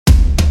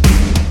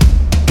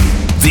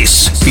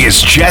This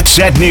is Jets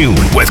at Noon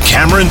with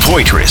Cameron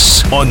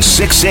Poitras on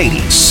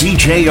 680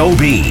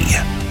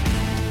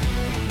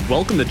 CJOB.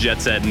 Welcome to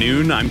Jets at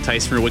Noon. I'm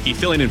Tyson Rewicki,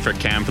 filling in for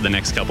Cam for the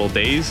next couple of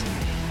days,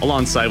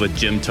 alongside with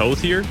Jim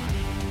Toth here.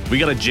 We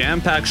got a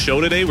jam-packed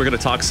show today. We're going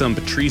to talk some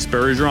Patrice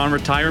Bergeron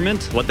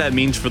retirement, what that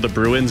means for the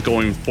Bruins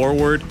going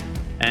forward,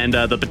 and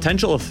the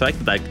potential effect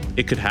that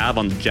it could have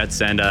on the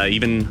Jets, and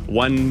even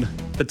one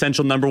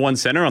potential number one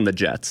center on the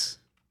Jets,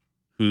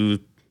 who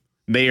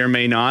may or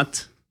may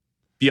not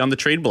be on the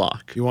trade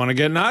block. You want to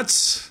get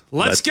nuts?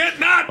 Let's get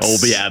nuts! Oh,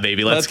 yeah,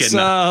 baby. Let's get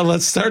nuts.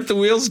 Let's start the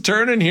wheels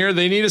turning here.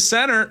 They need a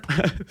center.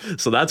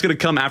 So that's going to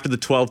come after the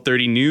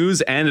 12:30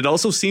 news, and it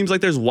also seems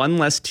like there's one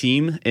less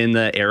team in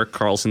the Erik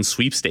Karlsson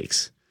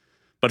sweepstakes.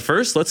 But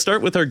first, let's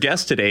start with our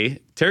guest today,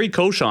 Terry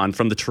Koshan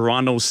from the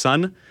Toronto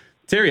Sun.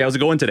 Terry, how's it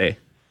going today?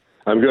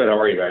 I'm good. How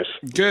are you guys?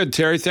 Good,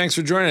 Terry. Thanks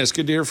for joining us.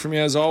 Good to hear from you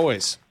as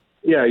always.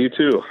 Yeah, you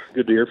too.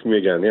 Good to hear from you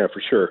again. Yeah,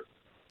 for sure.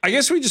 I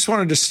guess we just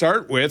wanted to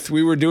start with,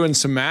 we were doing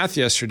some math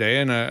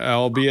yesterday, and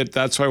albeit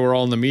that's why we're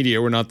all in the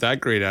media, we're not that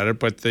great at it,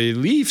 but the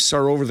Leafs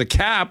are over the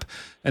cap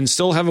and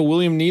still have a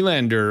William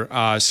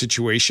Nylander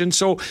situation.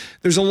 So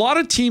there's a lot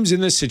of teams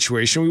in this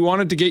situation. We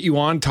wanted to get you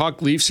on,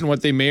 talk Leafs and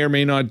what they may or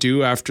may not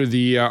do after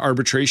the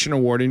arbitration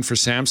awarding for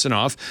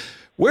Samsonov.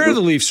 Where are the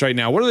Leafs right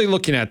now? What are they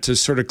looking at to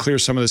sort of clear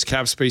some of this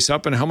cap space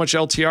up, and how much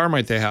LTR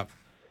might they have?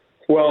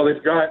 Well,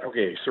 they've got,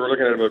 okay, so we're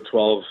looking at about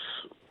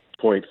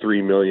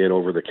 $12.3 million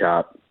over the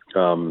cap.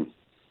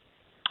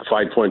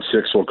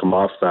 5.6 will come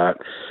off that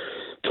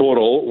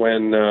total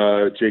when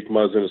Jake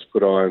Muzzin is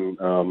put on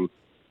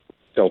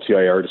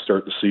LTIR to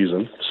start the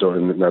season. So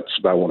and that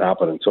won't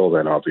happen until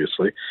then,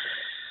 obviously.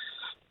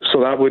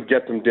 So that would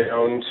get them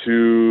down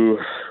to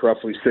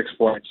roughly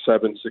 6.7,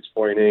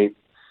 6.8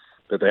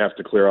 that they have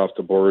to clear off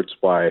the boards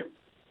by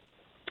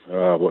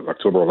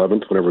October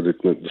 11th, whenever the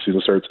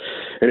season starts.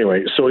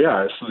 Anyway, so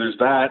yeah, so there's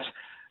that.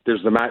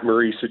 There's the Matt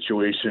Murray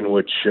situation,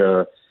 which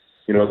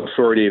the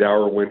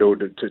 48-hour window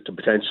to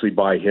potentially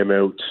buy him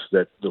out,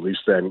 that at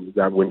least then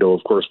that window,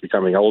 of course,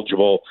 becoming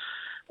eligible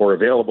or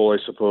available, I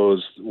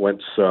suppose,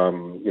 once,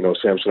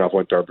 Samsonov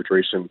went to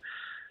arbitration.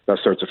 That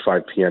starts at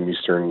 5 p.m.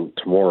 Eastern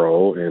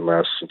tomorrow and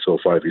lasts until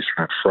 5 Eastern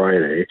on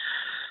Friday.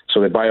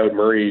 So they buy out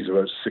Murray. He's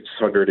about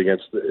 600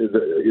 against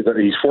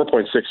he's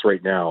 4.6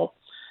 right now.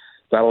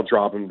 That'll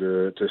drop him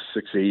to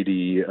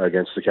 680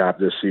 against the cap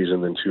this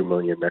season, then $2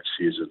 million next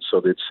season.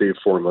 So they'd save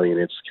 $4 million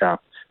against the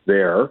cap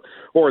there,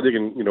 or they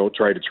can,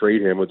 try to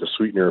trade him with a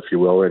sweetener, if you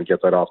will, and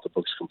get that off the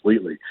books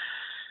completely.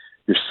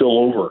 You're still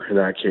over in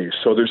that case.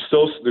 So there's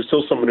still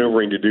some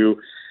maneuvering to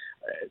do.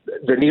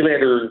 The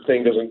Nylander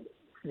thing doesn't,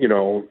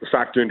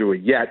 factor into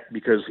it yet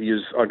because he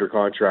is under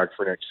contract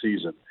for next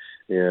season.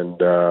 And,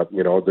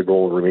 the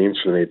goal remains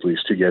for the Maple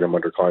Leafs to get him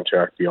under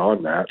contract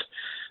beyond that.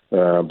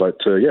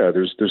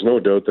 There's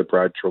no doubt that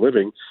Brad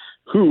Treliving,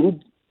 who,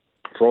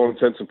 for all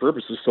intents and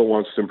purposes, still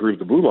wants to improve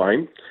the blue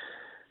line,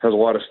 has a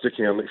lot of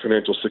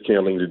financial stick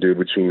handling to do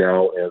between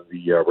now and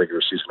the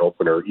regular season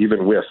opener,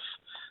 even with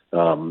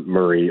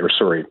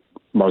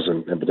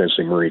Muzzin and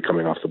potentially Murray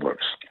coming off the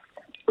books.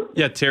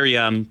 Yeah, Terry,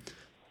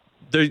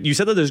 you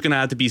said that there's going to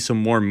have to be some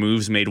more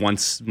moves made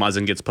once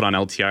Muzzin gets put on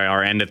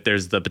LTIR, and if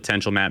there's the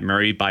potential Matt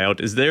Murray buyout.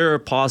 Is there a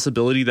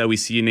possibility that we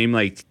see a name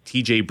like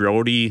TJ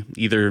Brodie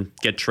either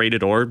get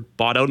traded or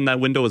bought out in that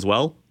window as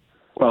well?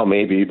 Well,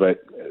 maybe,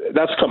 but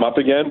that's come up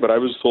again, but I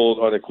was told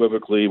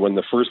unequivocally when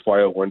the first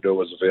buyout window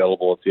was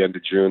available at the end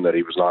of June that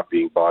he was not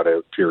being bought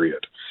out,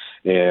 period.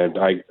 And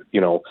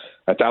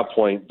at that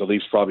point, the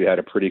Leafs probably had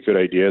a pretty good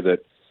idea that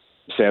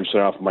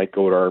Samsonov might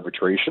go to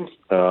arbitration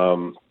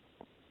because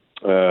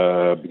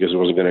he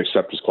wasn't going to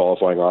accept his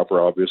qualifying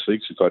offer, obviously,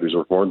 because he thought he was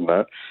worth more than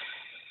that.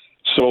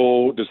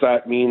 So does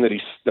that mean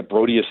that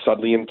Brodie is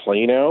suddenly in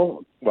play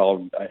now?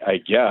 Well, I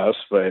guess,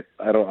 but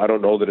I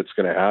don't know that it's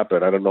going to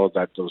happen. I don't know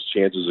that those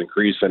chances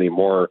increase any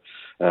more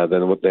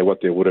than what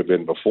they would have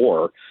been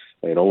before.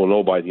 We'll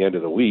know by the end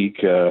of the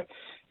week. But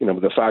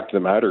the fact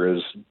of the matter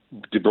is,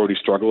 did Brodie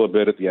struggle a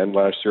bit at the end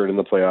last year and in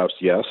the playoffs?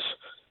 Yes.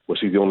 Was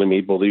he the only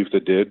Maple Leaf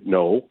that did?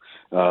 No.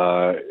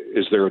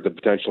 Is there the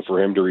potential for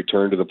him to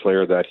return to the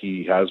player that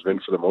he has been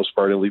for the most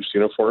part in Leafs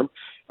uniform?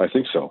 I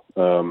think so.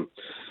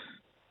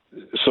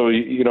 So,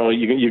 you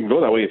can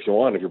go that way if you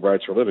want, if you're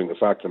Brad Treliving. The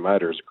fact of the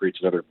matter is it creates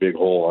another big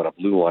hole on a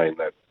blue line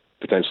that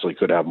potentially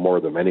could have more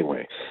of them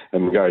anyway.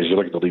 And guys, you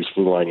look at the Leafs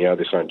blue line, yeah,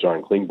 they signed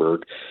John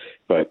Klingberg,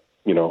 but,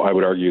 I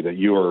would argue that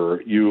you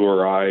or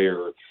I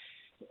or,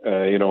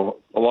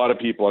 a lot of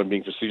people, I'm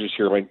being facetious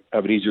here, might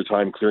have an easier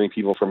time clearing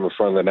people from the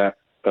front of the net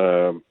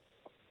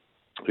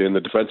in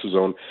the defensive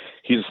zone.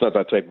 He's not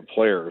that type of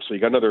player. So you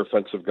got another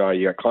offensive guy.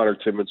 You got Connor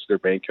Timmins they're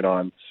banking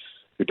on,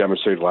 who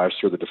demonstrated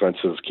last year the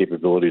defensive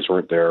capabilities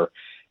weren't there.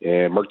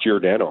 And Mark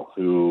Giordano,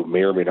 who may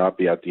or may not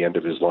be at the end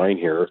of his line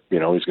here. He's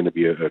going to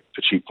be a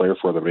cheap player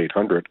for them at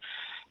 800.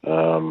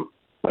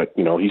 But,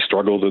 he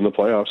struggled in the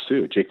playoffs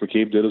too. Jake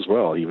McCabe did as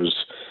well. He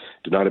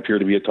did not appear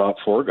to be a top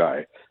four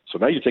guy. So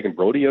now you're taking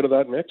Brodie out of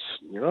that mix.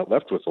 You're not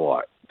left with a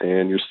lot.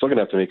 And you're still going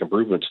to have to make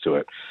improvements to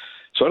it.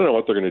 So I don't know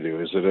what they're going to do.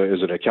 Is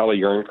it a Calle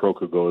Yarncroke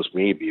who goes?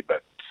 Maybe.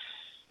 But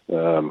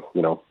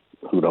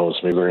Who knows?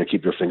 Maybe we're going to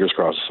keep your fingers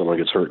crossed if someone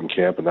gets hurt in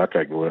camp and that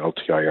guy can go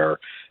LTIR.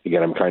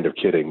 Again, I'm kind of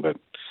kidding, but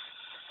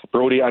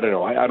Brody, I don't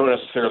know. I don't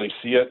necessarily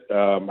see it.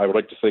 I would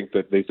like to think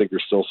that they think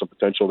there's still some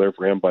potential there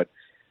for him, but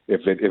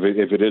if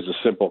it is a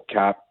simple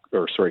cash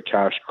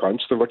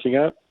crunch they're looking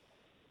at,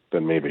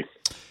 then maybe.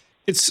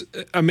 It's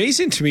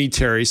amazing to me,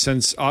 Terry,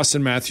 since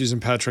Austin Matthews and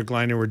Patrick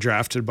Laine were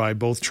drafted by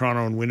both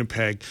Toronto and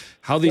Winnipeg,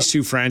 how these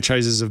two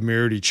franchises have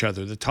mirrored each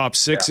other. The top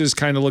sixes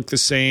kind of look the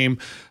same.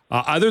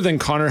 Other than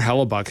Connor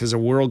Hellebuck as a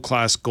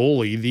world-class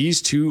goalie,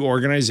 these two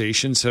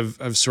organizations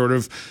have sort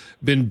of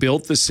been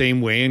built the same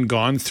way and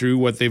gone through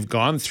what they've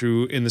gone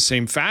through in the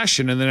same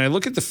fashion. And then I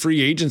look at the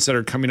free agents that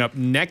are coming up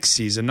next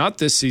season, not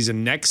this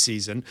season, next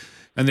season.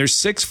 And there's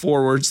 6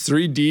 forwards,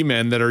 3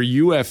 D-men that are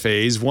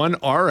UFAs, 1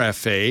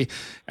 RFA.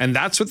 And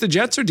that's what the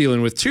Jets are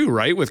dealing with too,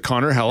 right? With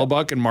Connor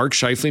Hellebuck and Mark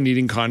Scheifele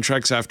needing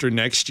contracts after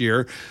next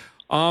year.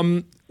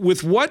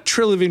 With what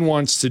Treliving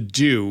wants to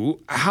do,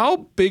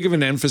 how big of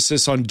an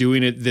emphasis on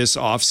doing it this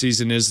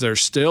offseason is there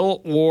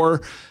still?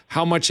 Or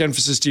how much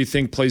emphasis do you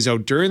think plays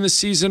out during the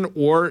season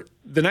or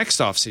the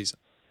next offseason?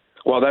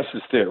 Well, that's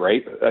just it,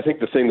 right? I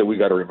think the thing that we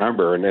got to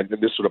remember, and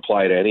this would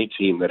apply to any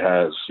team that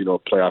has,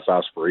 playoff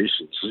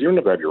aspirations, is you don't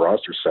have to have your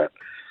roster set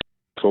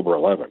October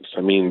 11th.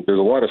 I mean, there's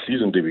a lot of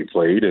season to be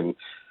played, and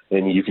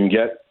you can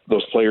get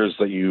those players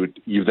that you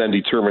then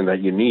determine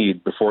that you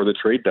need before the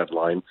trade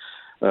deadline,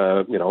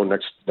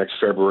 next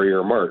February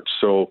or March.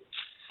 So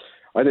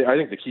I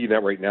think the key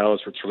net right now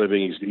is for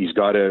Treliving. He's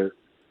got to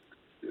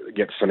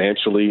get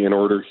financially in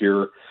order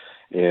here,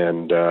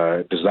 and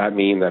does that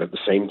mean that at the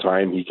same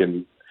time he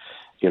can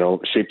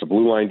shape the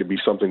blue line to be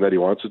something that he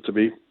wants it to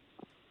be?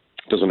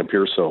 Doesn't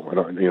appear so.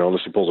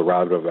 Unless he pulls a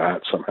rabbit out of the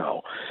hat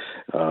somehow.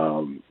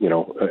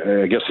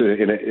 I guess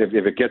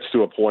if it gets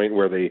to a point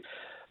where they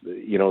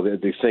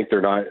think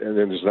they're not, and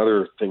then there's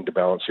another thing to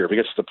balance here. If it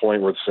gets to the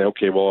point where they say,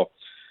 okay, well,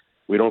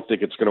 we don't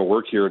think it's going to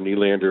work here in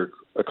Nylander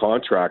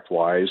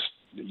contract-wise,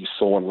 you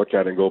still want to look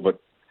at it and go, but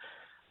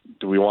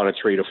do we want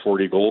to trade a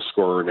 40-goal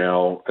scorer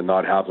now and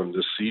not have him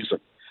this season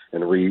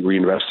and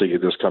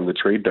reinvestigate this come the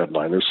trade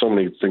deadline? There's so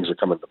many things that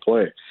come into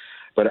play.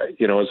 But,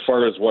 as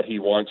far as what he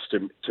wants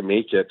to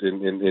make it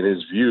in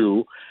his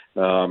view,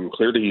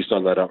 clearly he's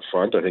done that up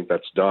front. I think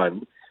that's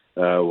done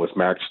with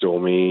Max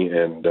Domi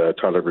and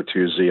Tyler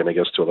Bertuzzi, and I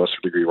guess to a lesser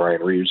degree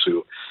Ryan Reeves,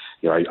 who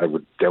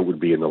that would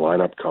be in the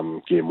lineup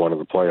come game 1 of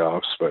the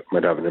playoffs, but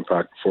might have an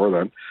impact before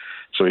then.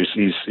 So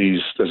he's as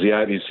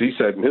he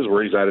said in his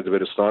words, he's added a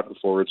bit of snot in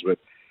forwards, but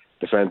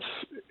defense,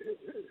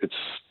 it's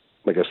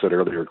like I said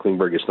earlier,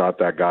 Klingberg is not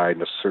that guy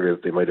necessarily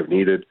that they might have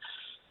needed.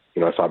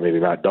 I thought maybe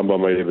Matt Dumba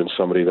might have been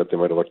somebody that they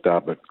might have looked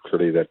at, but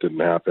clearly that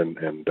didn't happen.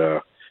 And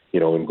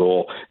in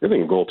goal, the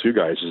thing in goal too,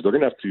 guys, is they're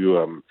going to have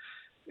to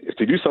if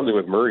they do something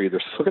with Murray,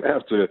 they're still going to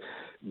have to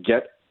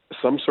get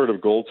some sort of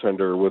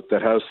goaltender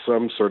that has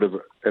some sort of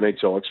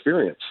NHL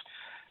experience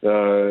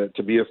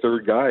to be a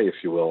third guy, if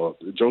you will.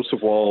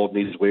 Joseph Woll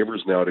needs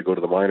waivers now to go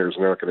to the minors,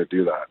 and they're not going to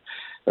do that.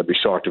 I'd be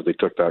shocked if they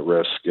took that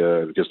risk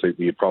because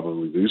they'd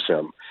probably lose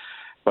him.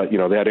 But, they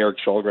had Eric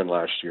Källgren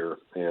last year,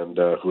 and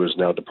who is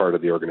now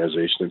departed the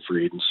organization in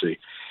free agency.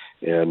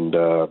 And,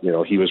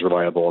 he was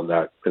reliable in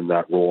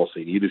that role if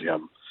they needed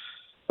him.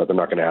 But they're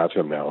not going to have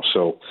him now.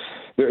 So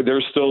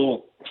there's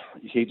still,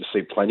 you hate to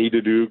say plenty to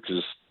do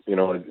because,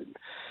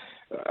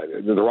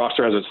 the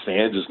roster as it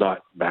stands is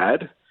not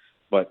bad,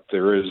 but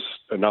there is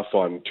enough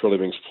on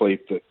Treliving's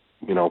plate that,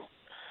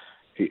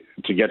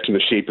 to get to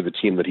the shape of the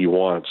team that he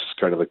wants,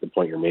 kind of like the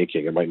point you're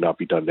making. It might not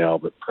be done now,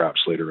 but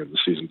perhaps later in the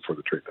season for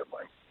the trade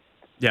deadline.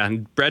 Yeah,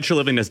 and Brad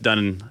Treliving has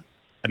done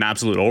an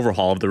absolute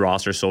overhaul of the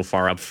roster so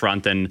far up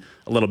front and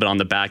a little bit on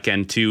the back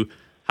end too.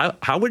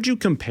 How would you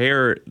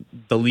compare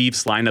the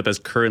Leafs lineup as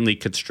currently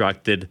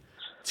constructed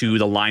to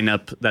the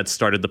lineup that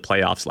started the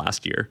playoffs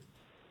last year?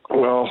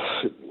 Well,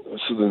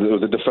 so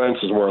the defense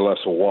is more or less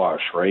a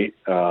wash, right?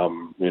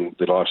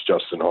 They lost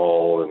Justin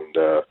Hall and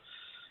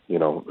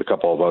a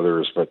couple of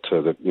others, but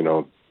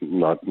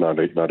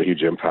not a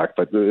huge impact.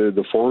 But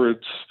the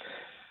forwards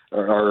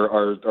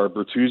are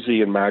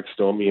Bertuzzi and Max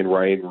Domi and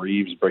Ryan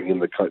Reeves bringing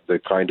the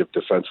kind of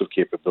defensive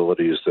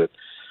capabilities that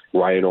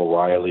Ryan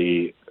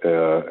O'Reilly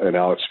and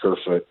Alex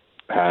Kerfoot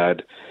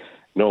had.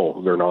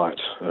 No, they're not.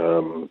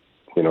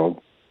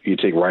 You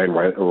take Ryan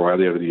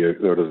O'Reilly out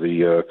of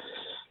the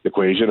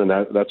equation, and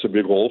that's a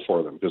big hole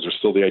for them because there's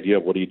still the idea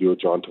of what do you do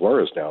with John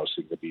Tavares now? Is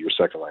he going to be your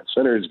second line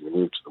center? He's going to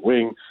move to the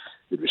wing.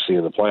 You'll be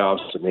seeing the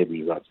playoffs, and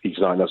maybe he's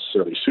not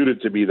necessarily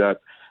suited to be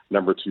that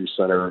number 2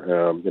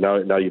 center.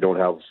 Now you don't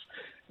have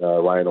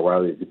Ryan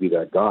O'Reilly to be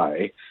that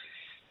guy.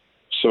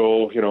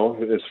 So,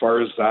 as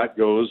far as that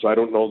goes, I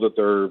don't know that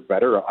they're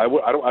better. I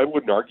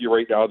wouldn't argue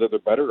right now that they're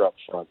better up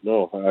front.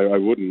 No, I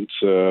wouldn't.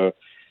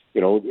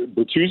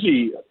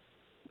 Bertuzzi,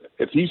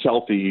 if he's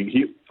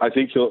healthy, I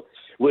think he'll.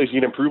 Well, is he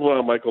an improvement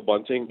on Michael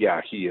Bunting?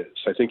 Yeah, he is.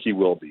 I think he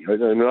will be.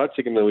 I'm not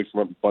taking away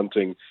from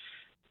Bunting.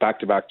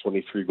 Back-to-back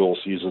 23-goal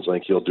seasons. I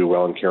think he'll do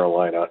well in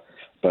Carolina.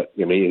 But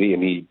he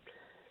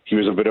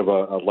was a bit of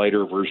a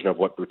lighter version of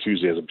what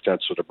Bertuzzi has the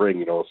potential to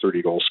bring. A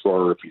 30-goal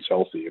scorer if he's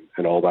healthy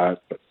and all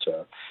that. But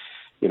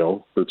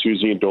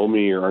Bertuzzi and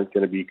Domi aren't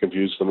going to be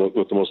confused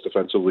with the most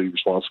defensively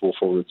responsible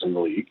forwards in the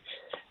league.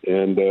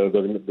 And there's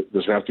going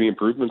to have to be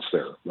improvements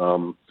there.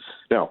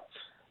 Now,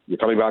 you're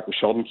coming back with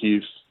Sheldon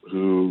Keefe,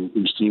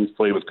 whose teams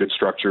play with good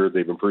structure.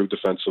 They've improved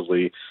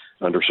defensively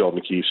under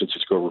Sheldon Keefe since he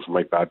took over from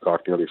Mike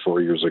Babcock nearly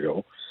 4 years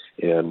ago.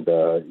 And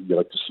you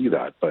like to see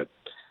that. But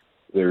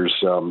there's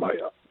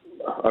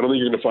I don't think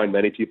you're going to find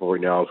many people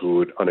right now who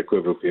would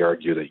unequivocally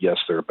argue that, yes,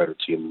 they're a better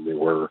team than they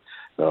were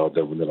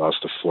when they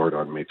lost to Florida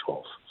on May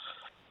 12th.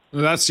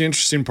 Well, that's the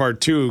interesting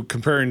part, too,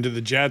 comparing to the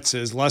Jets,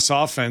 is less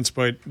offense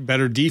but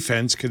better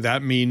defense. Could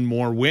that mean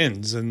more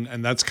wins?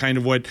 And that's kind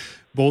of what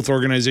both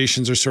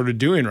organizations are sort of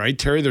doing, right,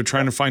 Terry? They're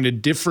trying to find a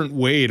different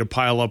way to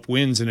pile up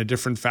wins in a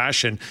different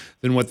fashion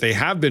than what they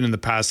have been in the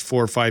past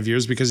 4 or 5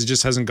 years, because it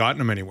just hasn't gotten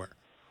them anywhere.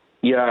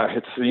 Yeah,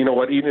 it's,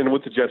 even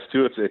with the Jets,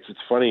 too, it's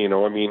funny,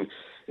 I mean,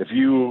 it's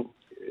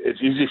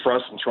easy for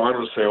us in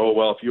Toronto to say, oh,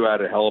 well, if you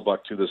added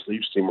Hellebuck to this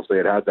Leafs team, if they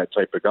had that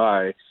type of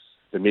guy,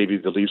 then maybe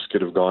the Leafs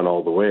could have gone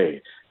all the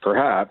way.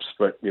 Perhaps,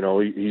 but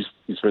he's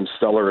been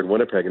stellar in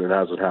Winnipeg, and it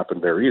hasn't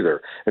happened there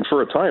either. And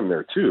for a time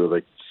there too,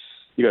 like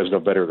you guys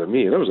know better than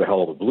me, that was a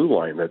hell of a blue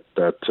line that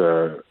Jets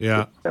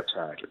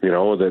had.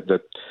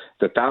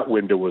 That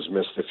window was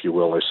missed, if you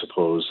will, I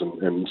suppose,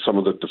 and some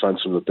of the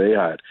defensemen that they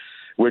had,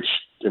 which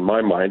in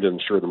my mind,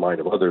 and sure the mind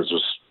of others,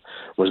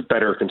 was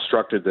better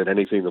constructed than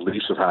anything the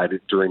Leafs have had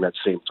during that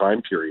same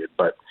time period.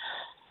 But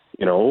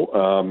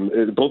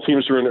both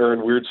teams are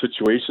in weird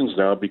situations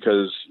now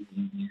because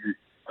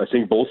I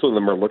think both of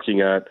them are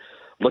looking at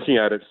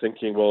it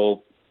thinking,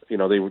 well,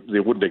 they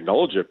wouldn't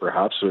acknowledge it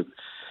perhaps, but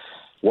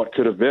what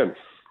could have been,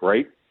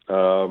 right?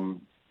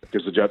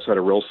 Because the Jets had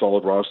a real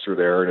solid roster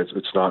there, and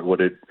it's not what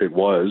it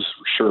was,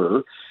 for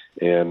sure.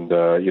 And,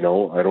 I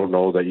don't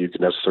know that you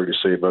can necessarily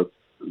say about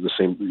the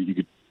same,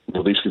 the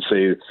Leafs could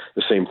say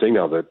the same thing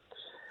now that,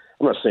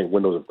 I'm not saying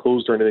windows have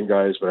closed or anything,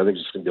 guys, but I think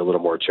it's going to be a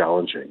little more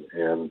challenging.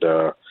 And,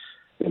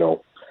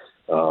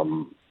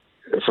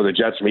 for the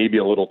Jets, maybe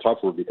a little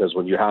tougher, because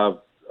when you have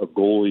a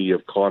goalie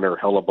of Connor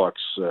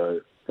Hellebuck's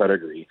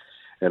pedigree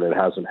and it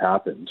hasn't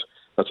happened,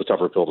 that's a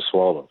tougher pill to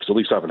swallow, because the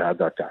Leafs haven't had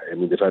that guy. I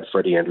mean, they've had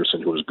Freddie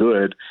Anderson, who was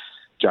good,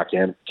 Jack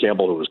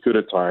Campbell, who was good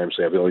at times.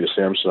 They have Ilya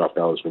Samsonov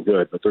now, who's been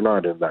good, but they're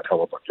not in that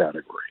Hellebuck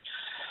category.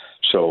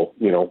 So,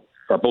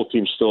 are both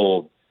teams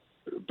still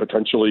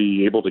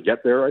potentially able to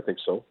get there? I think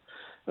so.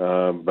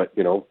 But,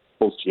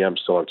 both GMs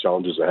still have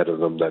challenges ahead of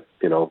them that,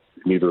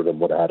 neither of them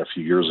would have had a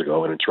few years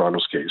ago. And in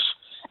Toronto's case,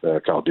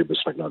 Kyle Dubas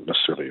might not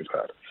necessarily have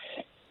had.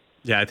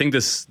 Yeah, I think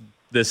this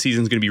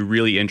season's going to be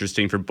really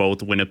interesting for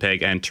both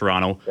Winnipeg and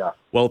Toronto. Yeah.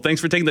 Well, thanks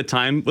for taking the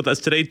time with us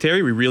today,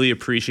 Terry. We really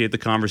appreciate the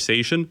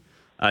conversation.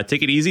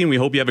 Take it easy, and we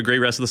hope you have a great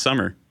rest of the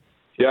summer.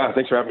 Yeah,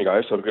 thanks for having me,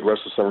 guys. Have a good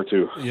rest of the summer,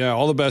 too. Yeah,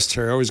 all the best,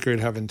 Terry. Always great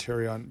having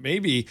Terry on.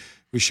 Maybe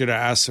we should have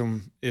asked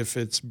him if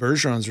it's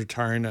Bergeron's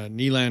retiring, a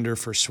Nylander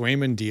for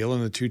Swayman deal,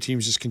 and the two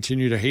teams just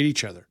continue to hate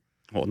each other.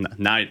 Well,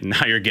 now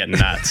you're getting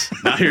nuts.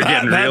 Now you're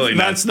getting really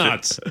nuts.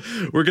 That's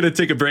nuts. We're going to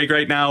take a break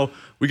right now.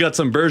 We got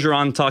some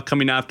Bergeron talk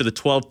coming after the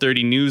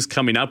 12:30 news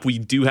coming up. We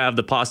do have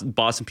the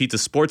Boston Pizza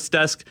Sports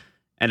Desk,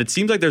 and it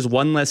seems like there's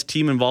one less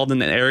team involved in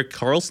the Erik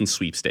Karlsson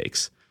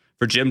sweepstakes.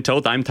 For Jim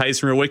Toth, I'm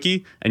Tyson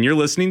Rewicki, and you're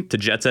listening to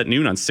Jets at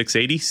Noon on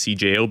 680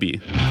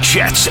 CJOB.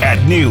 Jets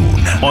at Noon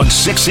on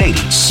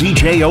 680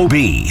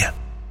 CJOB.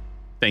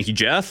 Thank you,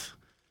 Jeff.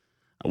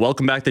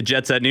 Welcome back to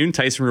Jets at Noon.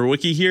 Tyson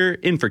Rewicki here,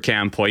 in for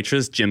Cam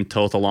Poitras, Jim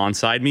Toth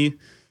alongside me.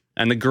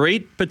 And the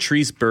great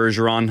Patrice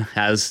Bergeron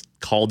has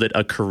called it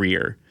a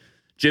career.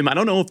 Jim, I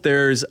don't know if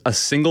there's a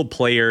single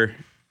player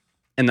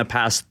in the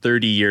past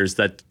 30 years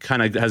that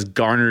kind of has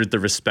garnered the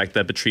respect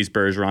that Patrice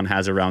Bergeron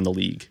has around the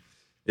league.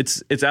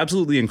 It's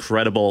absolutely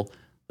incredible,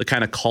 the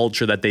kind of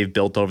culture that they've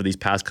built over these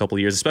past couple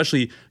of years,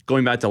 especially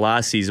going back to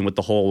last season with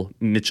the whole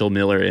Mitchell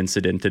Miller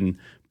incident and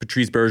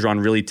Patrice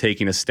Bergeron really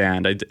taking a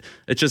stand.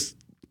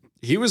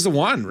 He was the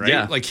one, right?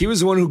 Yeah. Like, he was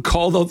the one who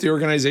called out the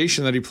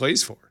organization that he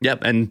plays for. Yep,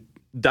 and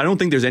I don't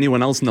think there's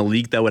anyone else in the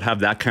league that would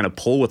have that kind of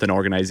pull with an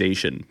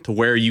organization to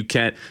where you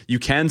can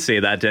say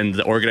that, and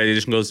the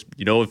organization goes,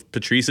 if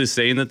Patrice is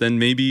saying that, then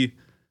maybe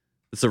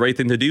it's the right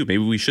thing to do.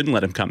 Maybe we shouldn't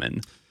let him come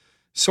in.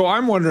 So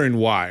I'm wondering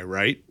why,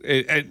 right?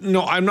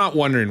 No, I'm not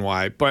wondering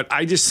why, but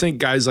I just think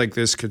guys like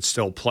this could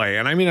still play.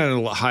 And I mean, at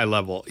a high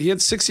level. He had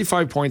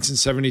 65 points in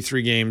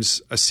 73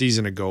 games a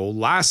season ago.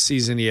 Last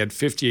season, he had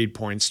 58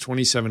 points,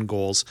 27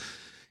 goals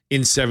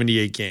in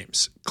 78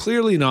 games.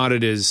 Clearly not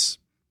at his,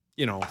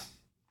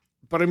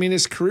 but I mean,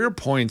 his career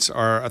points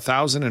are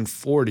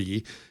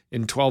 1,040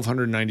 in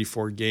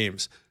 1,294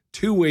 games.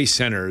 Two-way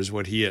center is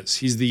what he is.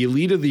 He's the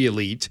elite of the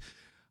elite.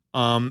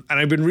 And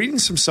I've been reading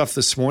some stuff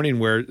this morning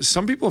where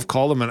some people have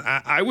called him, and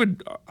I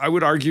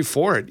would argue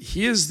for it.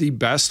 He is the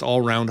best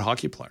all-round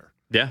hockey player.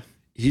 Yeah.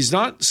 He's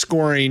not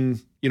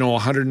scoring,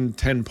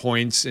 110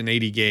 points in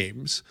 80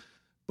 games,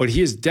 but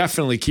he is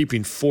definitely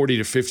keeping 40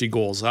 to 50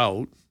 goals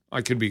out.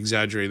 I could be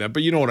exaggerating that,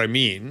 but you know what I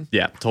mean.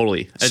 Yeah,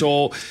 totally.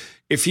 So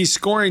if he's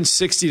scoring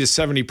 60 to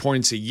 70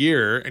 points a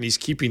year and he's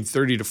keeping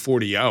 30 to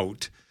 40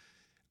 out,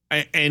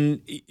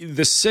 And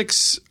the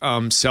 6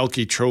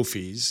 Selke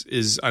trophies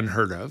is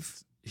unheard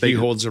of. He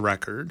holds a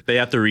record. They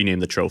have to rename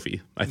the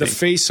trophy, I think. The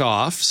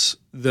face-offs,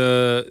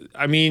 there's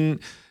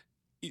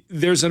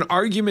an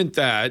argument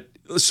that,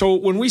 so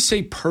when we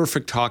say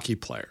perfect hockey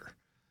player,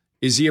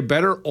 is he a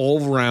better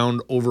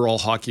all-round overall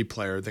hockey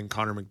player than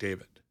Connor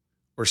McDavid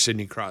or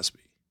Sidney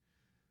Crosby?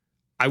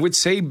 I would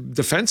say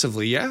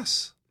defensively,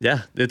 yes.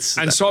 Yeah.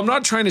 So I'm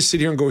not trying to sit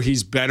here and go,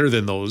 he's better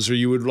than those, or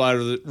you would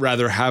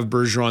rather have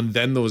Bergeron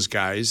than those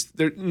guys.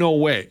 No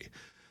way.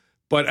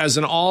 But as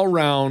an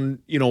all-round,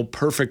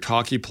 perfect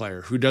hockey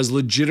player who does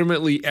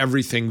legitimately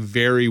everything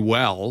very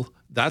well,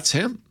 that's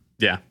him.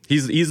 Yeah.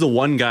 He's the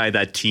one guy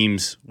that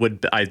teams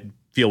would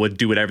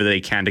do whatever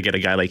they can to get a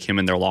guy like him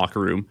in their locker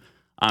room.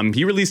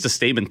 He released a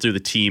statement through the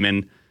team,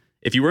 and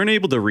if you weren't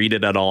able to read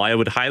it at all, I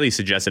would highly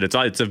suggest it.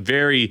 It's a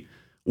very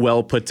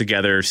well put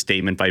together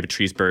statement by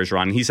Patrice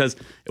Bergeron. He says,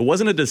 "It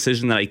wasn't a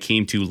decision that I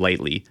came to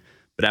lightly,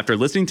 but after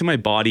listening to my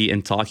body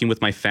and talking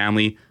with my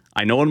family,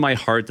 I know in my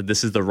heart that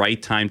this is the right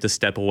time to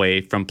step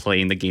away from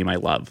playing the game I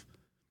love."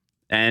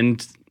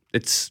 And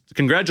it's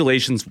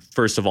congratulations,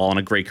 first of all, on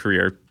a great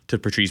career to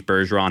Patrice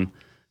Bergeron.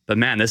 But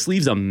man, this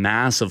leaves a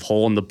massive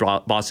hole in the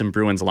Boston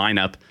Bruins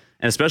lineup,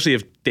 and especially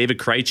if David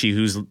Krejci,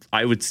 who's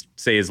I would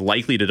say is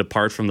likely to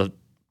depart from the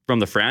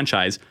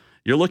franchise,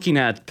 you're looking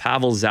at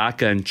Pavel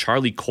Zacha and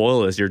Charlie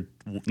Coyle as your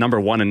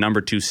number 1 and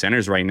number 2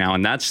 centers right now.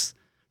 And that's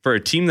for a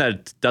team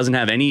that doesn't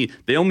have any,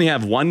 they only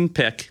have 1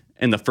 pick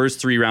in the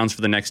first 3 rounds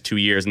for the next 2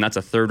 years, and that's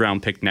a 3rd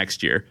round pick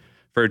next year.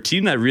 For a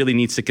team that really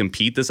needs to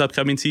compete this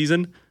upcoming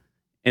season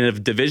in a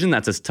division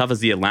that's as tough as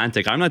the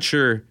Atlantic, I'm not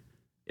sure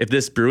if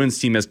this Bruins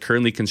team as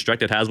currently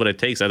constructed has what it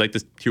takes. I'd like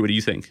to hear, what do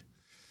you think?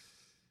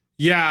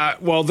 Yeah,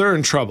 well, they're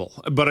in trouble,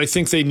 but I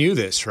think they knew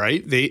this,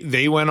 right?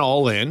 They went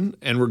all in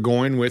and were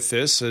going with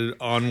this on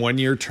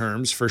 1-year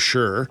terms for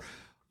sure.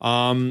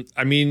 We've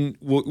got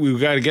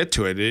to get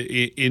to it.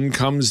 In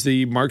comes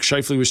the Mark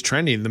Scheifele was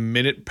trending the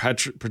minute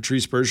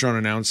Patrice Bergeron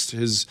announced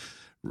his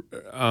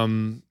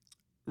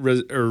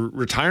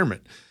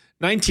retirement.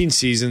 19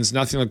 seasons,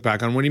 nothing to look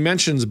back on. When he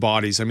mentions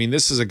bodies,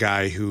 this is a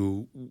guy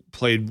who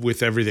played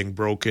with everything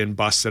broken,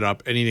 busted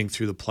up, anything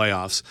through the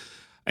playoffs.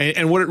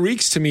 And what it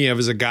reeks to me of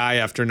is a guy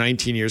after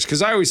 19 years,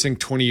 because I always think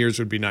 20 years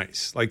would be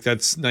nice. Like,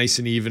 that's nice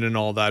and even and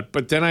all that.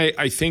 But then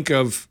I think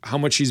of how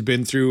much he's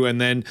been through.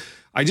 And then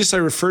I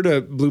refer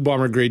to Blue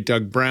Bomber great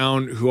Doug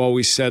Brown, who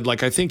always said,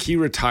 I think he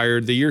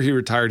retired. The year he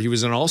retired, he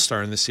was an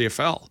all-star in the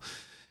CFL.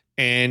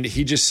 And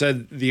he just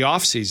said the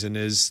offseason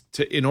is,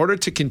 in order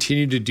to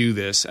continue to do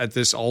this at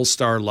this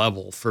all-star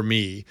level, for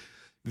me,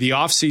 the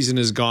offseason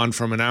has gone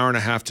from an hour and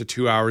a half to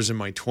 2 hours in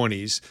my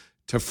 20s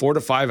to 4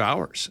 to 5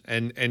 hours,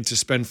 and to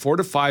spend 4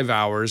 to 5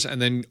 hours and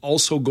then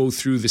also go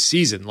through the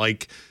season.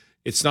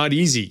 It's not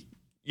easy,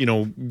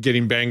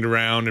 getting banged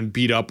around and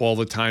beat up all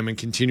the time and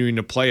continuing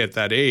to play at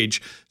that age.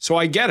 So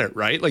I get it,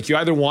 right? You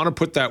either want to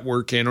put that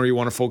work in or you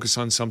want to focus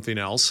on something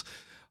else.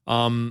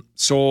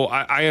 So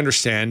I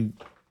understand,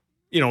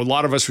 a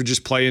lot of us would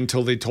just play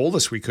until they told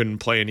us we couldn't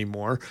play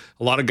anymore.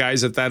 A lot of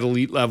guys at that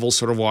elite level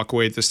sort of walk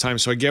away at this time.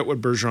 So I get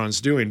what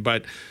Bergeron's doing,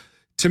 but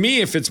to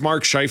me, if it's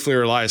Mark Scheifele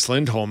or Elias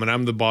Lindholm and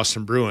I'm the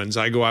Boston Bruins,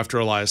 I go after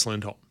Elias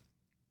Lindholm.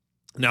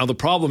 Now, the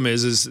problem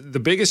is the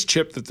biggest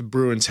chip that the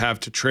Bruins have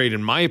to trade,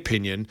 in my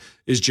opinion,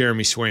 is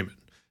Jeremy Swayman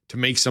to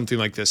make something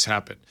like this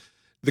happen.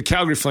 The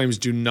Calgary Flames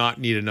do not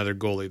need another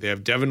goalie. They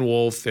have Devin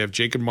Wolf, they have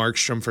Jacob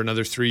Markstrom for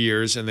another 3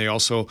 years, and they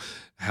also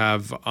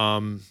have,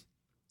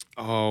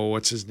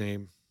 what's his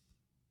name?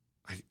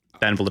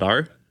 Dan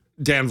Vladar?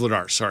 Dan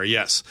Vladar, sorry,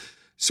 yes.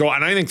 So,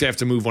 and I think they have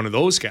to move one of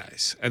those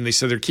guys. And they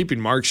said they're keeping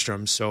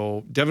Markstrom.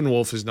 So Devin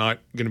Wolf is not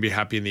going to be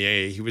happy in the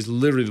AA. He was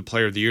literally the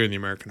player of the year in the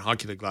American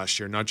Hockey League last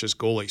year, not just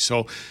goalie.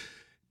 So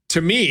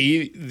to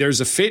me, there's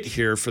a fit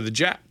here for the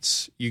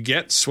Jets. You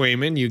get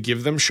Swayman, you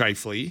give them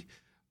Scheifele.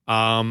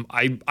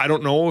 I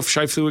don't know if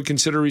Scheifele would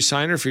consider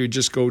resign or if he would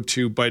just go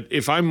to, but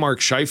if I'm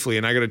Mark Scheifele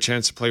and I got a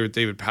chance to play with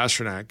David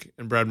Pastrnak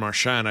and Brad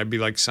Marchand, I'd be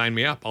like, sign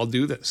me up. I'll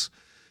do this.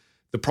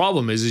 The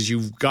problem is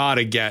you've got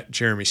to get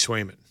Jeremy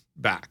Swayman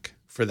back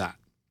for that.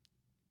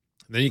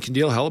 Then you can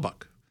deal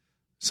Hellebuck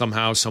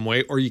somehow, some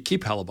way, or you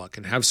keep Hellebuck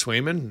and have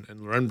Swayman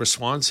and Laurent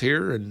Brossoit's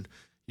here, and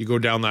you go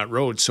down that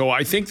road. So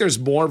I think there's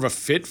more of a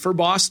fit for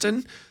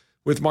Boston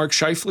with Mark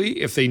Scheifele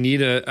if they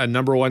need a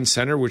number 1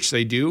 center, which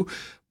they do.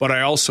 But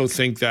I also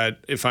think that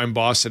if I'm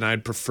Boston,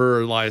 I'd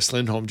prefer Elias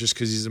Lindholm just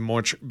because he's a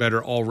much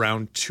better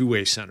all-round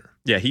 2-way center.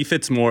 Yeah, he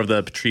fits more of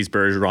the Patrice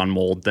Bergeron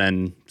mold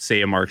than,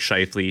 say, a Mark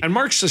Scheifele. And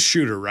Mark's a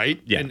shooter, right?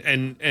 Yeah.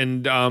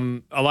 And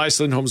Elias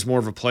Lindholm's more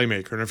of a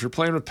playmaker. And if you're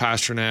playing with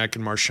Pastrnak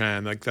and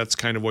Marchand, that's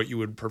kind of what you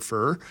would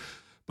prefer.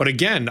 But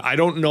again, I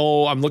don't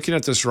know. I'm looking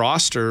at this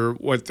roster,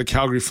 what the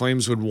Calgary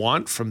Flames would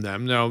want from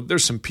them. Now,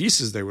 there's some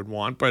pieces they would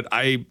want, but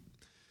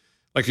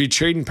are you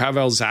trading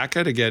Pavel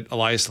Zacha to get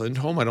Elias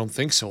Lindholm? I don't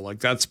think so.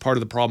 That's part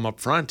of the problem up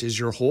front is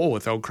your hole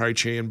without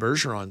Krejci and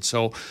Bergeron.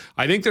 So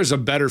I think there's a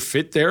better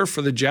fit there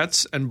for the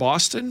Jets and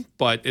Boston,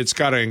 but it's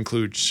got to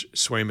include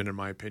Swayman, in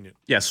my opinion.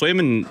 Yeah,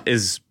 Swayman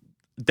is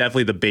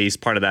definitely the base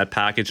part of that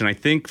package. And I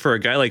think for a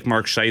guy like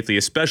Mark Scheifele,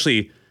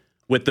 especially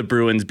with the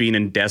Bruins being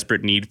in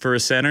desperate need for a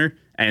center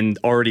and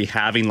already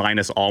having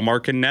Linus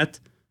Ullmark in net,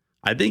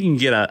 I think you can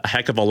get a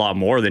heck of a lot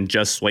more than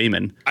just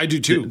Swayman. I do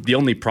too. The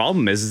only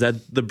problem is that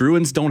the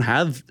Bruins don't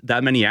have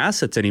that many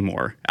assets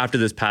anymore after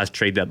this past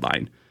trade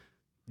deadline.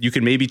 You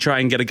can maybe try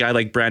and get a guy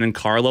like Brandon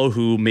Carlo,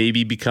 who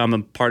maybe become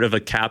a part of a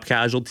cap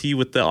casualty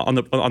with on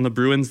the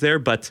Bruins there.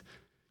 But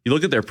you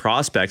look at their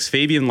prospects,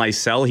 Fabian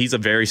Lysell, he's a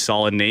very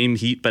solid name.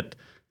 But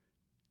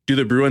do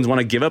the Bruins want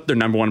to give up their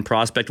number one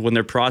prospect when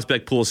their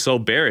prospect pool is so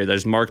buried?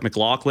 There's Mark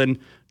McLaughlin,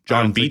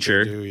 John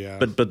Beecher,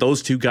 but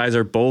those two guys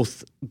are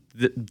both,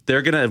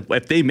 they're going to,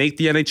 if they make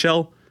the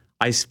NHL,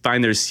 I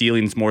find their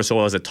ceilings more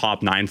so as a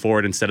top 9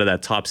 forward instead of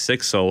that top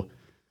 6. So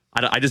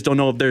I just don't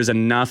know if there's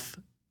enough,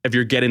 if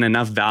you're getting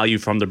enough value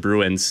from the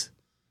Bruins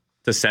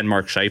to send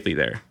Mark Scheifele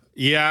there.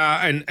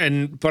 Yeah,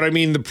 but I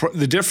mean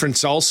the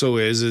difference also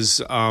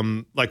is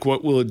like,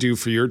 what will it do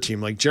for your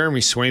team? Like,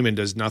 Jeremy Swayman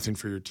does nothing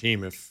for your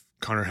team if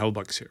Connor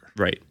Hellebuyck's here.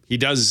 Right. He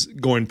does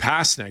going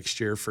past next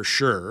year for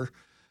sure.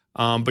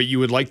 But you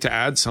would like to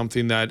add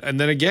something that, and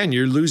then again,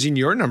 you're losing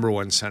your number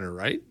one center,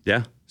 right?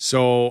 Yeah.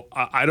 So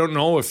I don't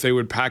know if they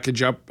would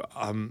package up.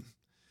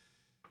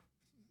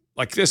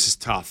 Like, this is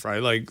tough, right?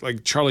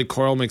 Like Charlie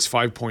Coyle makes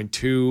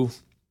 5.2.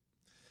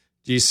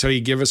 So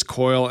you give us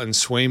Coyle and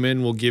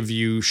Swayman, we'll give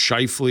you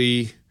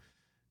Scheifele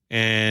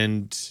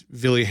and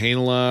Ville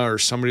Heinola or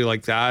somebody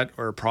like that,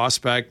 or a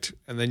prospect,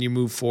 and then you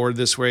move forward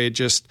this way. It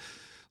just,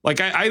 like,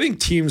 I think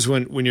teams,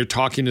 when you're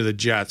talking to the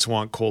Jets,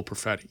 want Cole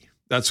Perfetti.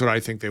 That's what I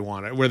think they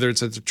want. Whether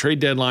it's at the trade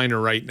deadline or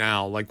right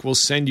now, like, we'll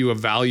send you a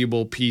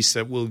valuable piece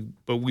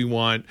but we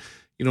want,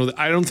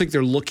 I don't think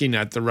they're looking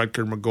at the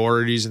Rutger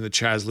McGorrys and the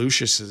Chaz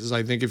Luciuses.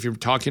 I think if you're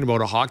talking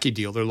about a hockey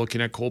deal, they're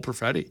looking at Cole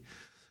Perfetti.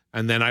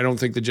 And then I don't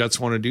think the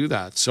Jets want to do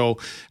that. So,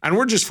 and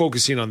we're just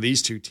focusing on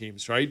these two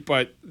teams, right?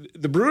 But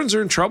the Bruins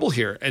are in trouble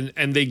here,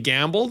 and they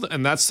gambled,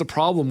 and that's the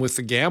problem with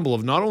the gamble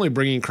of not only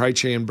bringing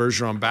Krejci and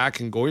Bergeron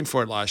back and going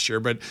for it last year,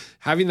 but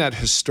having that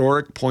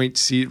historic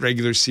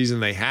regular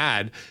season they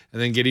had,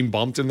 and then getting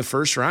bumped in the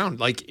first round.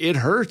 Like, it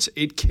hurts.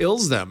 It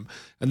kills them.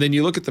 And then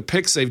you look at the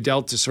picks they've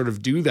dealt to sort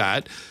of do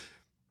that.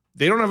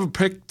 They don't have a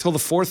pick till the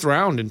 4th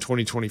round in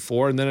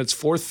 2024, and then it's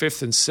 4th,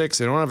 5th, and 6th.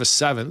 They don't have a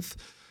 7th.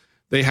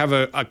 They have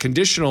a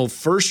conditional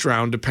 1st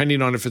round,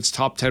 depending on if it's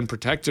top 10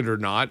 protected or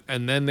not.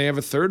 And then they have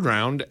a 3rd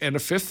round and a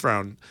 5th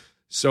round.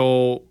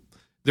 So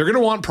they're going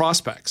to want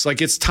prospects.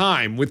 Like, it's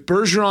time. With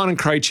Bergeron and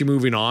Krejci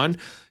moving on,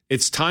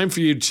 it's time for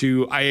you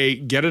to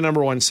get a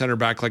number one center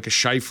back like a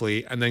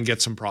Scheifele and then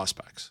get some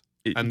prospects.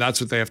 And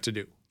that's what they have to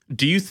do.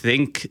 Do you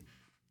think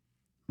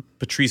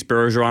Patrice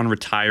Bergeron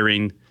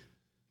retiring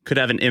could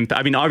have an impact?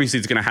 I mean, obviously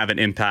it's going to have an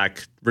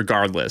impact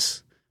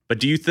regardless. But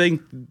do you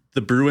think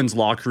the Bruins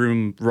locker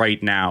room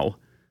right now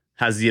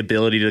has the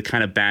ability to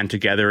kind of band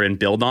together and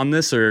build on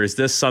this? Or is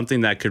this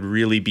something that could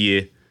really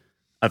be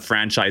a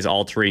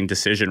franchise-altering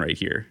decision right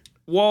here?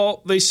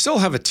 Well, they still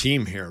have a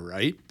team here,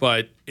 right?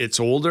 But it's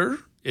older.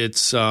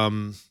 It's I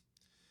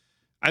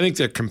think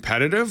they're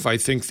competitive. I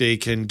think they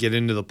can get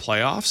into the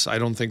playoffs. I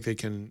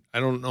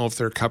don't know if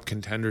they're cup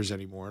contenders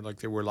anymore like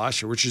they were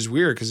last year, which is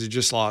weird because they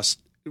just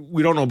lost.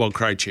 We don't know about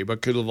Krejci,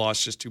 but could have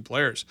lost just 2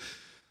 players.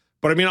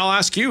 But I mean, I'll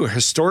ask you, a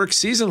historic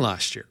season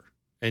last year,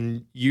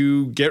 and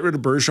you get rid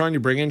of Bergeron, you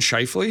bring in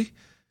Scheifele.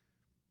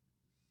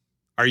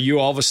 Are you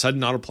all of a sudden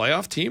not a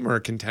playoff team or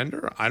a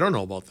contender? I don't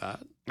know about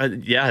that.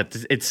 Yeah,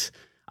 it's.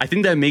 I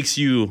think that makes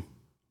you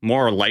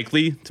more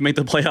likely to make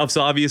the playoffs,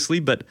 obviously,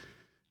 but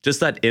just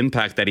that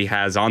impact that he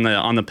has on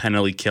the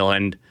penalty kill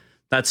and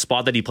that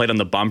spot that he played on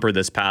the bumper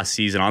this past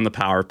season on the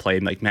power play,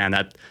 like, man,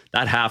 that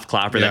half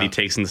clapper that he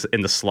takes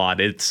in the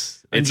slot,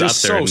 it's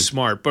just up there. So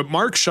smart. But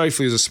Mark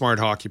Scheifele is a smart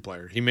hockey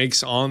player. He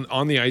makes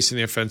on the ice in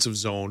the offensive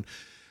zone.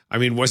 I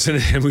mean, wasn't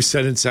it him who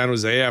said in San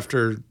Jose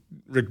after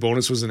Rick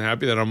Bowness wasn't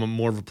happy that I'm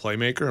more of a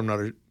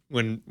playmaker?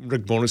 When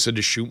Rick Bowness said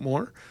to shoot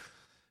more.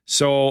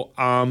 So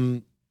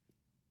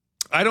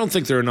I don't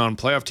think they're a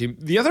non-playoff team.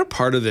 The other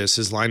part of this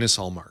is Linus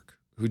Ullmark,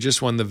 who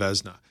just won the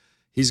Vezina.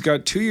 He's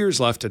got 2 years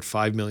left at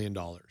 $5 million.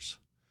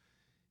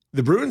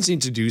 The Bruins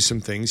need to do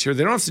some things here.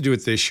 They don't have to do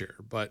it this year,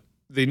 but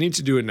they need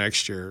to do it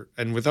next year.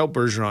 And without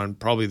Bergeron,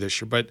 probably this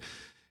year. But,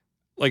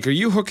 like, are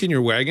you hooking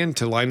your wagon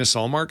to Linus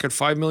Ullmark at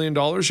 $5 million,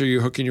 or are you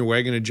hooking your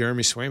wagon to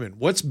Jeremy Swayman?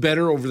 What's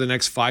better over the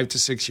next 5 to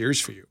 6 years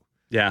for you?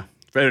 Yeah.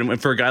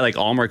 For a guy like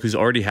Ullmark, who's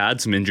already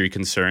had some injury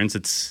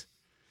concerns,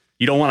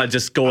 you don't want to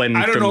just go in.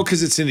 I don't know,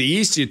 because it's in the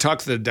East. You talk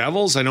to the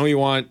Devils. I know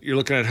you're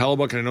looking at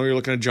Hellebuyck, and I know you're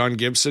looking at John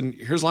Gibson.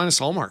 Here's Linus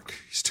Ullmark.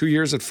 He's 2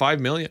 years at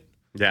 $5 million.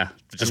 Yeah,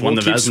 just won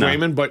the Vezina.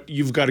 Swayman, but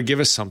you've got to give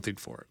us something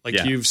for it.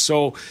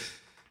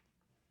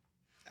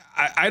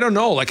 I don't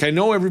know. Like, I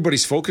know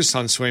everybody's focused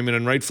on Swayman,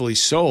 and rightfully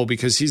so,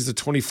 because he's the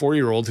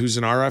 24-year-old who's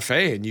an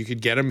RFA, and you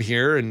could get him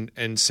here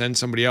and send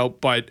somebody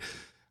out. But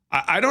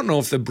I don't know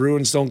if the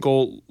Bruins don't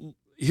go.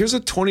 Here's a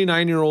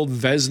 29-year-old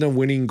Vezina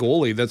winning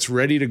goalie that's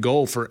ready to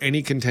go for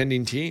any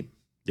contending team.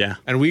 Yeah,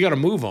 and we got to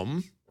move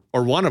him,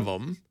 or one of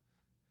them.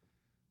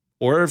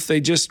 Or if they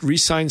just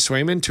re-sign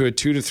Swayman to a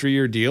 2 to 3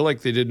 year deal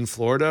like they did in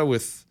Florida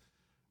with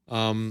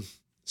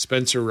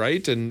Spencer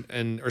Wright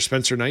or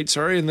Spencer Knight,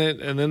 sorry, and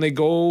then they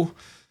go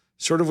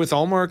sort of with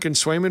Ullmark and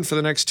Swayman for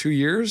the next 2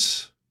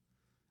 years.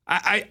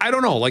 I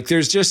don't know. Like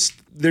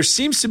there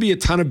seems to be a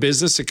ton of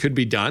business that could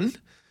be done.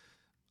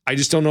 I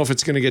just don't know if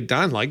it's going to get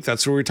done. Like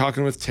that's what we're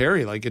talking with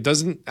Terry. Like it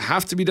doesn't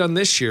have to be done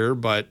this year,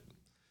 but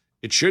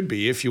it should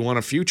be if you want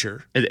a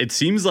future. It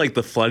seems like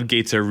the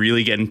floodgates are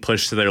really getting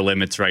pushed to their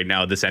limits right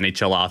now, this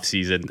NHL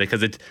offseason,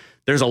 because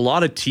there's a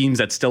lot of teams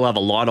that still have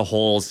a lot of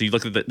holes. You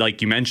look at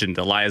like you mentioned,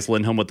 Elias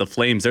Lindholm with the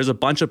Flames. There's a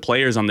bunch of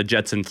players on the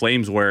Jets and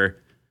Flames where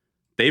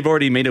they've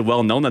already made it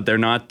well known that they're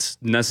not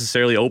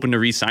necessarily open to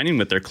re-signing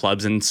with their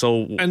clubs. And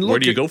so where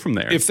do you go from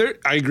there?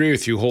 I agree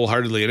with you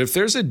wholeheartedly. And if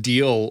there's a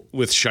deal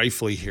with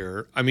Scheifele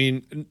here, I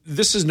mean,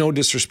 this is no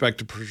disrespect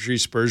to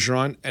Patrice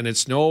Bergeron, and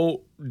it's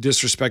no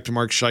disrespect to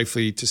Mark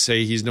Scheifele to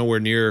say he's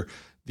nowhere near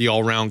the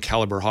all-round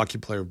caliber hockey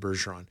player of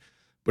Bergeron.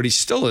 But he's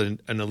still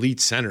an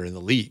elite center in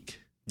the league.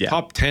 Yeah.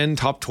 Top 10,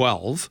 top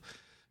 12.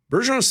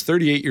 Bergeron's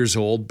 38 years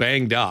old,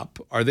 banged up.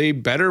 Are they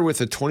better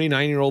with a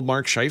 29-year-old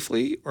Mark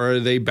Scheifele, or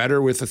are they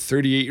better with a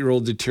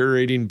 38-year-old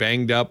deteriorating,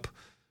 banged up?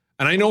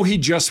 And I know he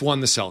just won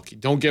the Selke.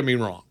 Don't get me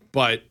wrong.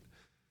 But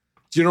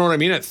do you know what I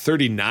mean? At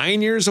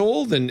 39 years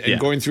old and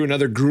going through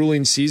another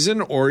grueling season,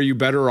 or are you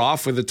better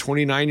off with a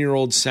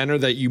 29-year-old center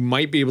that you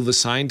might be able to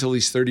sign till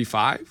he's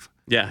 35?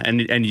 Yeah,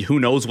 and who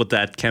knows what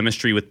that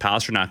chemistry with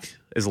Pastrnak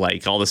is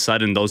like. All of a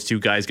sudden, those two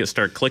guys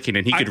start clicking,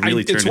 and he could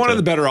really turn. It's one of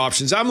the better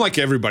options. I'm like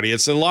everybody.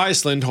 It's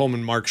Elias Lindholm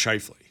and Mark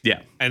Scheifele.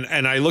 Yeah,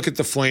 and I look at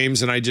the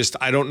Flames, and I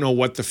don't know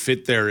what the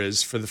fit there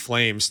is for the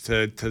Flames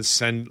to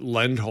send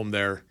Lindholm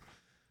there,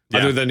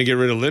 other than to get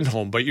rid of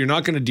Lindholm. But you're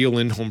not going to deal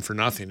Lindholm for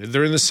nothing.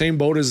 They're in the same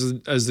boat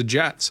as the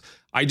Jets.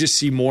 I just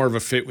see more of a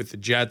fit with the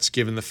Jets,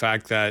 given the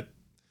fact that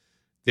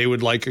they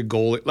would like a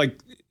goalie. Like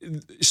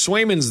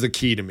Swayman's the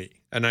key to me.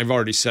 And I've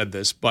already said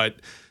this, but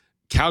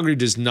Calgary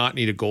does not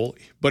need a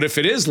goalie. But if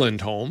it is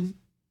Lindholm,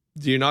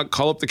 do you not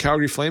call up the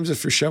Calgary Flames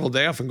if you're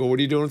Cheveldayoff and go, what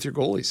are you doing with your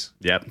goalies?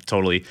 Yeah,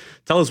 totally.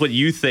 Tell us what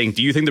you think.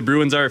 Do you think the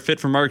Bruins are a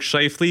fit for Mark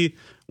Scheifele?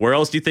 Where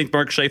else do you think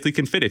Mark Scheifele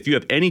can fit? If you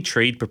have any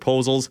trade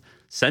proposals,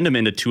 send them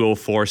into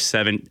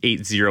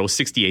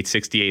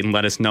 204-780-6868 and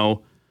let us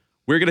know.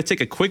 We're going to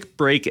take a quick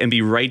break and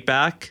be right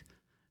back.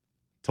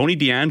 Tony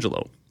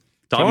DeAngelo.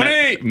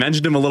 Tony!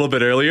 Mentioned him a little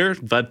bit earlier,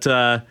 but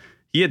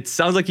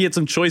sounds like he had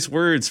some choice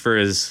words for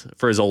his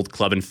old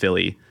club in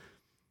Philly.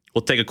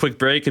 We'll take a quick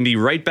break and be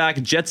right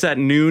back. Jets at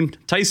noon.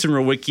 Tyson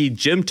Rowicki,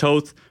 Jim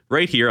Toth,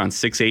 right here on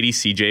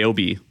 680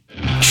 CJOB.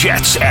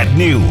 Jets at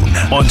noon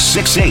on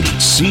 680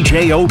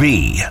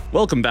 CJOB.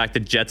 Welcome back to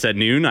Jets at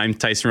noon. I'm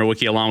Tyson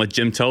Rowicki along with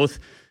Jim Toth.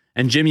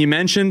 And Jim, you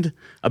mentioned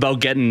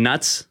about getting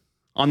nuts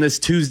on this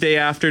Tuesday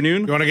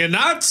afternoon. You want to get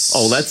nuts?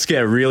 Oh, let's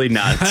get really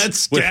nuts.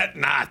 Let's get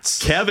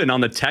nuts. Kevin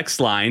on the text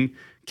line.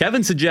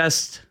 Kevin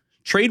suggests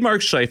trade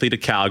Mark Scheifele to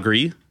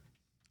Calgary,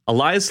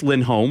 Elias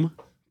Lindholm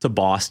to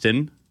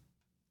Boston,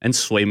 and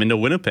Swayman to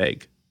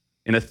Winnipeg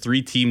in a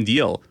 3-team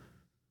deal.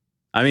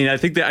 I mean, I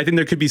think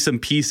there could be some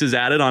pieces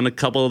added on a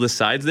couple of the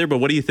sides there, but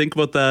what do you think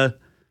about the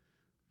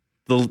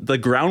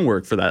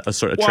groundwork for that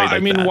sort of trade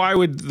like that? Why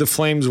would the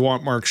Flames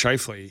want Mark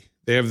Scheifele?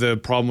 They have the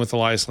problem with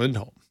Elias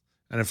Lindholm.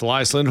 And if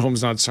Elias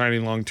Lindholm's not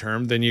signing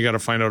long-term, then you got to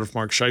find out if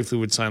Mark Scheifele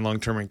would sign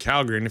long-term in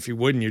Calgary. And if he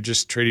wouldn't, you're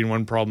just trading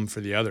one problem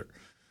for the other.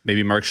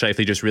 Maybe Mark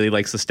Scheifele just really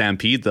likes the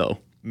Stampede, though.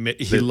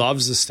 He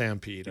loves the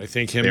Stampede. I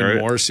think him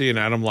and Morrissey and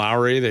Adam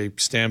Lowry, they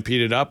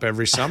stampeded up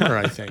every summer,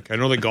 I think. I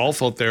know they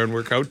golf out there and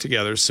work out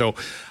together. So,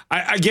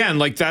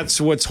 that's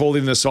what's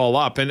holding this all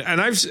up. And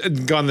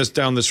I've gone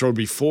down this road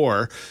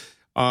before.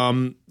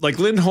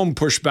 Lindholm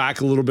pushed back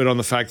a little bit on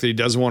the fact that he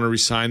doesn't want to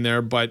resign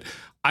there, but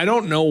I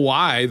don't know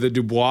why the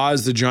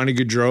Dubois, the Johnny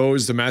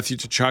Gaudreaus, the Matthew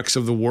Tkachuks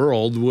of the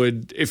world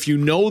would, if you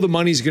know the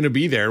money's going to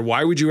be there,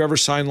 why would you ever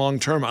sign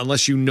long-term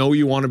unless you know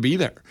you want to be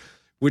there?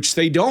 Which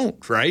they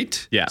don't,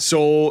 right? Yeah.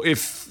 So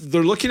if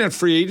they're looking at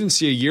free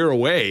agency a year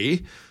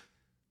away,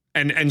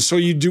 and so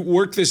you do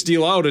work this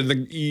deal out,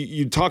 and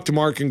you talk to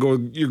Mark and go,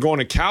 you're going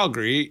to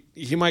Calgary,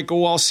 he might go,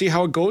 well, I'll see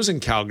how it goes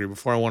in Calgary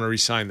before I want to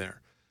resign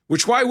there.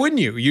 Which, why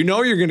wouldn't you? You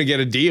know you're going to get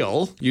a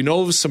deal. You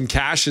know some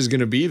cash is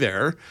going to be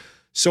there.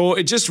 So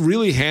it just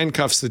really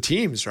handcuffs the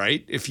teams,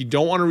 right? If you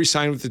don't want to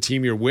resign with the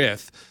team you're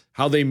with,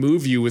 how they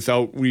move you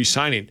without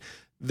resigning.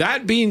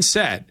 That being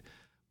said,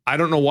 I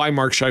don't know why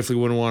Mark Scheifele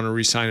wouldn't want to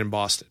resign in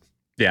Boston.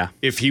 Yeah.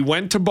 If he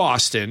went to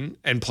Boston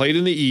and played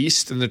in the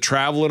East and the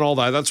travel and all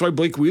that, that's why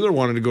Blake Wheeler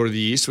wanted to go to the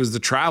East, was the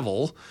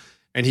travel.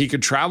 And he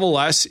could travel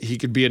less. He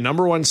could be a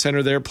number one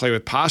center there, play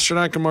with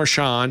Pastrnak and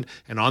Marchand,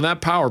 and on that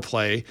power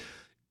play.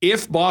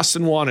 If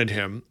Boston wanted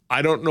him,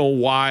 I don't know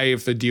why,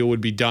 if the deal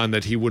would be done,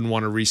 that he wouldn't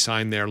want to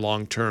re-sign there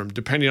long-term,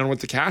 depending on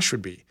what the cash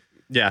would be.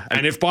 Yeah.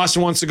 And if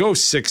Boston wants to go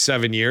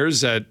 6-7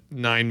 years at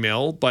 $9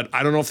 million, but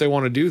I don't know if they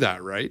want to do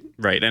that, right?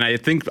 Right. And I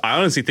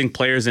honestly think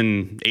players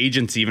and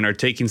agents even are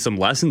taking some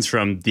lessons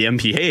from the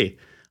NBA.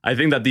 I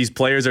think that these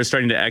players are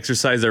starting to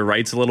exercise their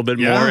rights a little bit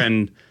more,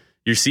 and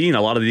you're seeing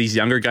a lot of these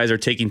younger guys are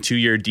taking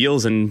 2-year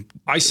deals. And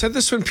I said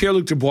this when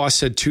Pierre-Luc Dubois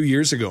said 2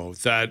 years ago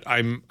that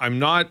I'm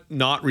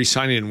not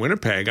re-signing in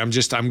Winnipeg.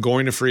 I'm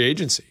going to free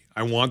agency.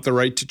 I want the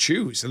right to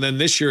choose. And then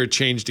this year it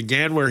changed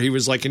again where he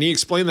was like, and he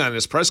explained that in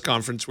his press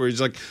conference where he's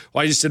like,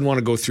 well, I just didn't want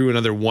to go through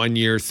another 1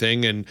 year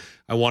thing and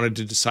I wanted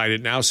to decide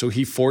it now. So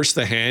he forced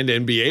the hand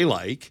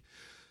NBA-like.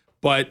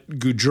 But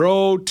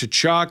Gaudreau,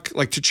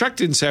 Tkachuk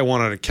didn't say I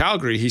want out of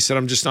Calgary. He said,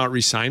 I'm just not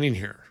re-signing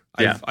here.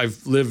 Yeah.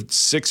 I've lived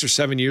 6 or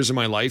 7 years of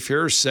my life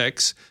here, or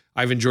 6.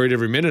 I've enjoyed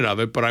every minute of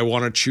it, but I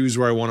want to choose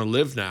where I want to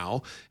live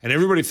now. And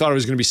everybody thought it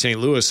was going to be St.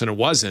 Louis, and it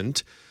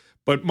wasn't.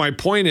 But my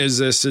point is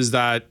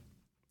that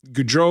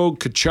Gaudreau,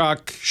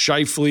 Tkachuk,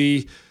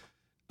 Scheifele,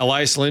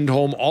 Elias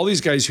Lindholm, all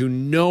these guys who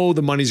know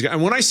the money's going.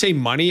 And when I say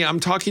money, I'm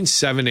talking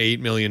 $7 to $8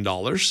 million.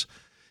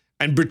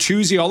 And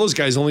Bertuzzi, all those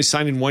guys only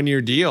signing 1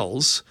 year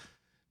deals.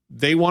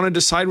 They want to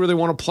decide where they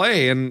want to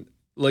play. And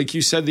like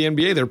you said, the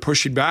NBA, they're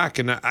pushing back.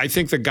 And I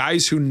think the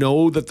guys who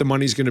know that the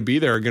money's going to be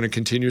there are going to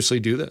continuously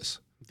do this.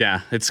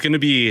 Yeah, it's going to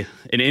be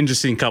an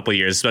interesting couple of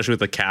years, especially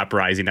with the cap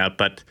rising up.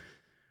 But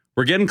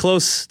we're getting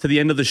close to the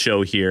end of the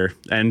show here.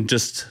 And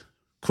just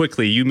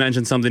quickly, you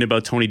mentioned something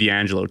about Tony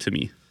DeAngelo to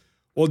me.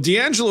 Well,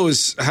 DeAngelo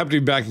is happy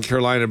to be back in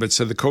Carolina, but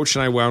said the coach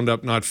and I wound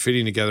up not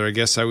fitting together. I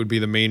guess that would be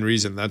the main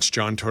reason. That's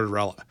John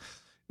Tortorella.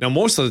 Now,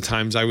 most of the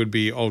times I would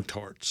be,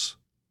 Torts.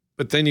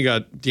 But then you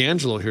got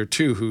DeAngelo here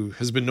too, who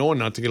has been known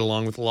not to get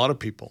along with a lot of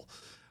people.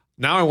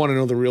 Now I want to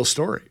know the real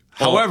story.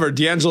 However,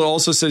 DeAngelo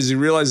also says he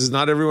realizes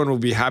not everyone will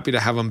be happy to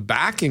have him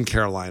back in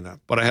Carolina.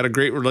 But I had a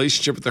great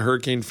relationship with the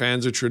Hurricane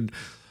fans, which would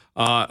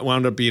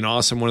wound up being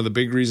awesome. One of the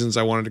big reasons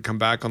I wanted to come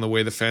back on the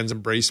way the fans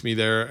embraced me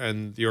there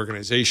and the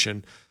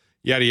organization,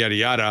 yada, yada,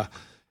 yada.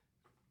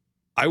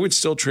 I would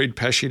still trade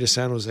Pesce to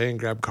San Jose and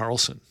grab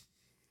Carlson.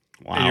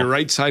 Wow. And your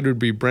right side would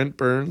be Brent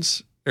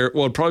Burns. It'd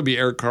probably be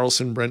Erik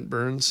Karlsson, Brent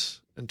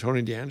Burns, and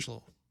Tony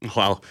DeAngelo.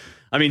 Well,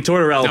 I mean,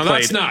 Tortorella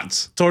that's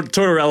nuts.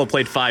 Tortorella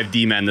played 5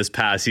 D-men this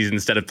past season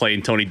instead of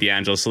playing Tony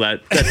DeAngelo, so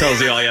that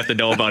tells you all you have to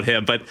know about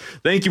him. But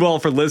thank you all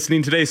for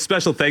listening today.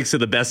 Special thanks to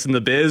the best in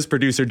the biz,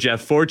 producer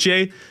Jeff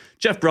Fortier.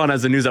 Jeff Braun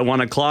has the news at 1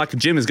 o'clock.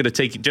 Jim Toth is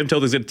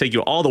going to take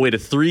you all the way to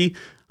 3.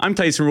 I'm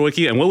Tyson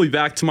Rowicki, and we'll be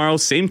back tomorrow,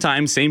 same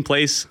time, same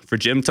place. For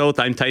Jim Toth,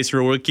 I'm Tyson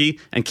Rowicki,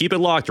 and keep it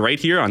locked right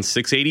here on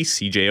 680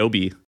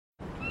 CJOB.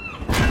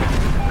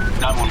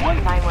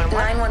 911.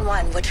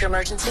 911, what's your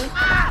emergency?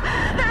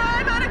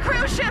 I'm on a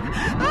cruise ship.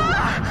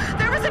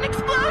 There was an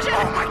explosion.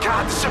 Oh my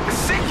God, the ship is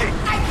sinking.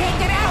 I can't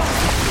get out.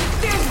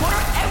 There's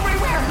water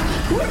everywhere.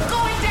 We're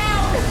going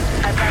down.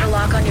 I've got a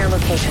lock on your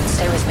location.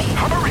 Stay with me.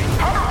 Hurry.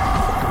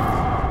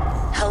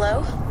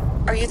 Hello?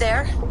 Are you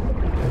there?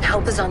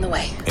 Help is on the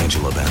way.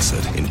 Angela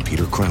Bassett and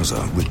Peter Krause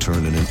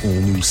return in an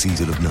all-new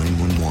season of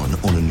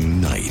 911 on a new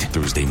night.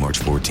 Thursday, March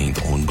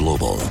 14th on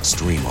Global.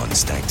 Stream on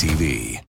Stack TV.